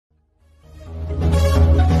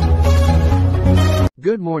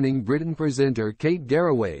Good Morning Britain presenter Kate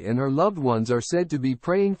Garraway and her loved ones are said to be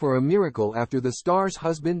praying for a miracle after the star's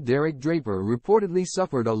husband Derek Draper reportedly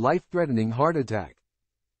suffered a life-threatening heart attack.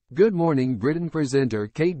 Good Morning Britain presenter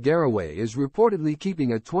Kate Garraway is reportedly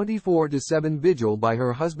keeping a 24/7 vigil by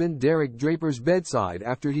her husband Derek Draper's bedside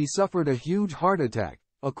after he suffered a huge heart attack,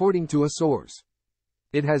 according to a source.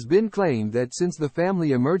 It has been claimed that since the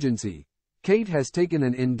family emergency, Kate has taken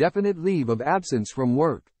an indefinite leave of absence from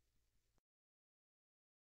work.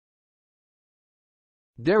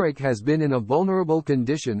 Derek has been in a vulnerable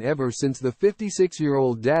condition ever since the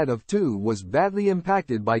 56-year-old dad of two was badly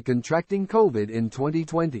impacted by contracting COVID in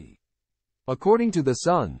 2020. According to The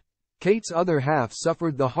Sun, Kate's other half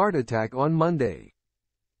suffered the heart attack on Monday.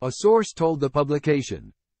 A source told the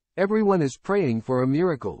publication, "Everyone is praying for a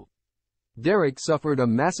miracle." Derek suffered a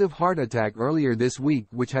massive heart attack earlier this week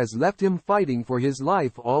which has left him fighting for his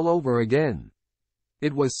life all over again.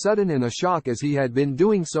 It was sudden and a shock as he had been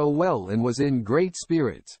doing so well and was in great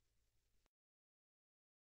spirits.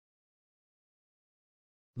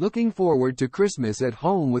 Looking forward to Christmas at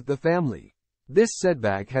home with the family. This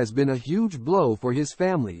setback has been a huge blow for his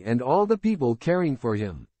family and all the people caring for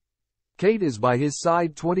him. Kate is by his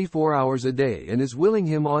side 24 hours a day and is willing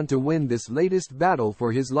him on to win this latest battle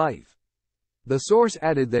for his life. The source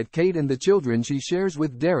added that Kate and the children she shares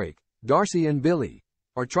with Derek, Darcy and Billy,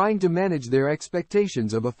 are trying to manage their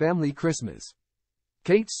expectations of a family Christmas.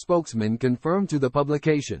 Kate's spokesman confirmed to the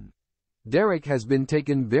publication, "Derek has been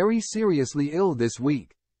taken very seriously ill this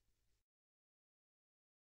week.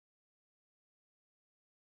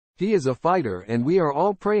 He is a fighter and we are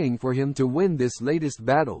all praying for him to win this latest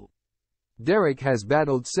battle." Derek has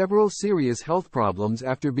battled several serious health problems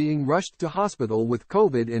after being rushed to hospital with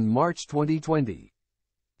COVID in March 2020.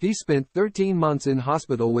 He spent 13 months in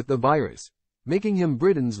hospital with the virus, making him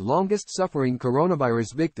Britain's longest-suffering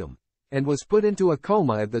coronavirus victim, and was put into a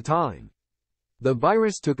coma at the time. The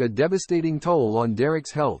virus took a devastating toll on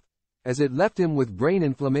Derek's health, as it left him with brain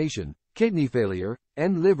inflammation, kidney failure,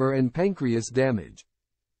 and liver and pancreas damage.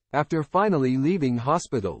 After finally leaving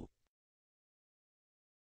hospital,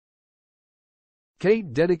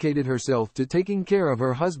 Kate dedicated herself to taking care of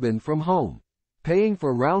her husband from home, paying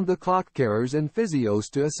for round-the-clock carers and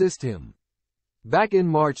physios to assist him. Back in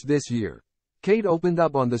March this year, Kate opened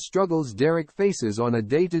up on the struggles Derek faces on a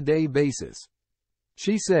day-to-day basis.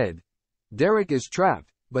 She said, "Derek is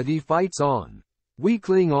trapped, but he fights on. We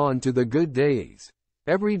cling on to the good days.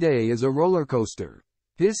 Every day is a roller coaster.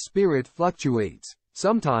 His spirit fluctuates.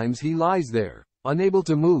 Sometimes he lies there, unable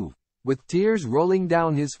to move, with tears rolling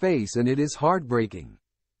down his face, and it is heartbreaking.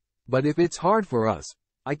 But if it's hard for us,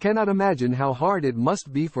 I cannot imagine how hard it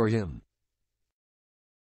must be for him."